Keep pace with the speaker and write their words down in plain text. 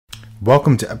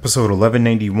Welcome to episode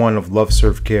 1191 of Love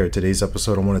Serve Care. Today's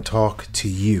episode, I want to talk to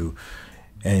you.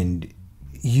 And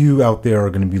you out there are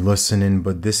going to be listening,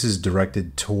 but this is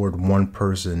directed toward one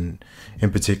person in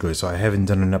particular. So I haven't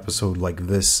done an episode like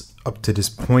this up to this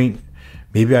point.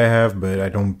 Maybe I have, but I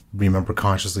don't remember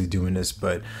consciously doing this.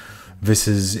 But this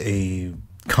is a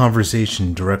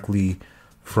conversation directly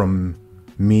from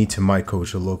me to my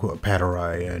coach, Alok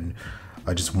Appadurai. And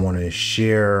I just want to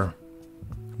share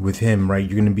with him, right?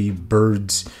 You're going to be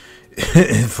birds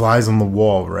and flies on the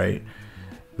wall, right?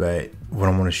 But what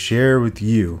I want to share with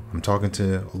you, I'm talking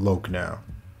to Alok now.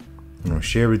 What I want to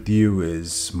share with you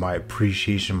is my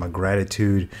appreciation, my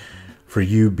gratitude for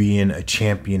you being a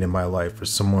champion in my life, for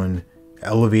someone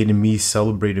elevating me,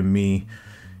 celebrating me,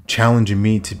 challenging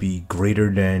me to be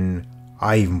greater than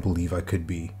I even believe I could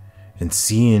be, and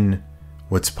seeing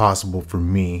what's possible for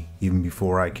me even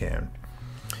before I can.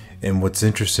 And what's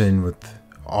interesting with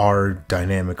our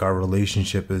dynamic, our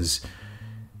relationship, is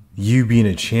you being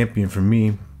a champion for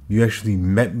me. You actually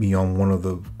met me on one of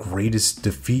the greatest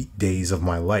defeat days of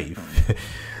my life.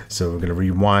 So we're going to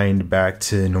rewind back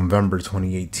to November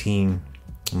 2018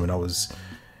 when I was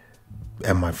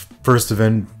at my first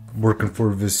event working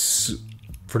for this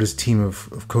team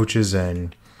of coaches,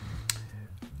 and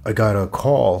I got a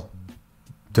call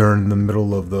during the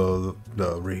middle of the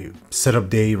setup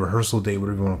day, rehearsal day,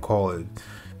 whatever you want to call it,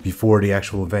 before the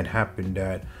actual event happened,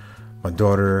 that my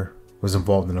daughter was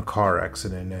involved in a car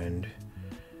accident, and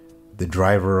the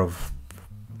driver of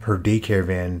her daycare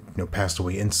van, passed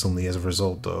away instantly as a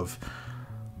result of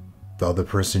the other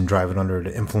person driving under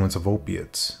the influence of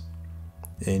opiates.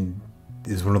 And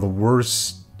it's one of the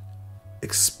worst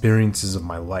experiences of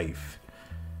my life,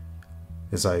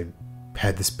 as I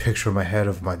had this picture in my head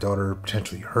of my daughter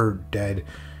potentially hurt, dead,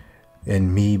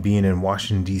 and me being in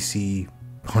Washington, D.C.,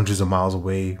 hundreds of miles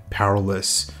away,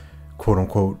 powerless, quote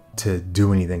unquote, to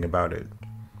do anything about it.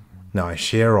 Now, I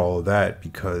share all of that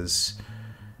because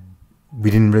we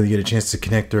didn't really get a chance to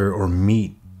connect or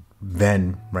meet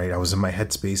then, right? I was in my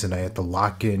headspace and I had to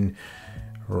lock in,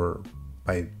 or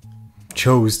I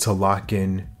chose to lock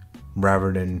in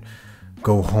rather than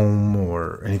go home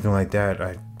or anything like that.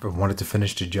 I wanted to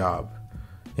finish the job,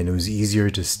 and it was easier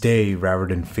to stay rather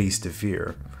than face the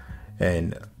fear.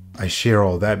 And I share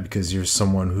all that because you're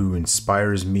someone who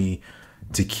inspires me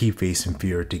to keep facing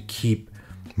fear, to keep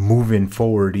moving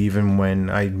forward even when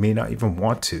I may not even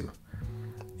want to.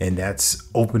 And that's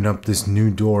opened up this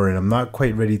new door, and I'm not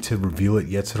quite ready to reveal it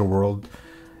yet to the world.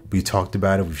 We talked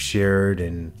about it, we've shared,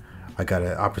 and I got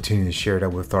an opportunity to share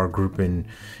that with our group in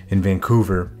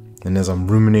Vancouver. And as I'm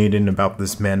ruminating about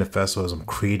this manifesto, as I'm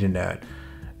creating that,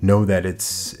 know that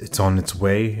it's on its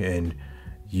way, and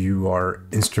you are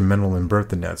instrumental in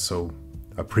birthing that. So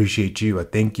I appreciate you. I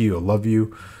thank you. I love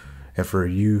you. And for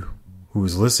you who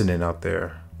is listening out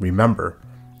there, remember,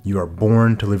 you are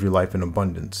born to live your life in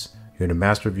abundance. You're the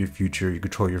master of your future. You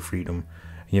control your freedom.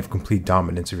 And you have complete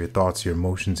dominance of your thoughts, your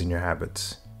emotions, and your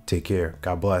habits. Take care.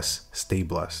 God bless. Stay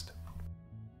blessed.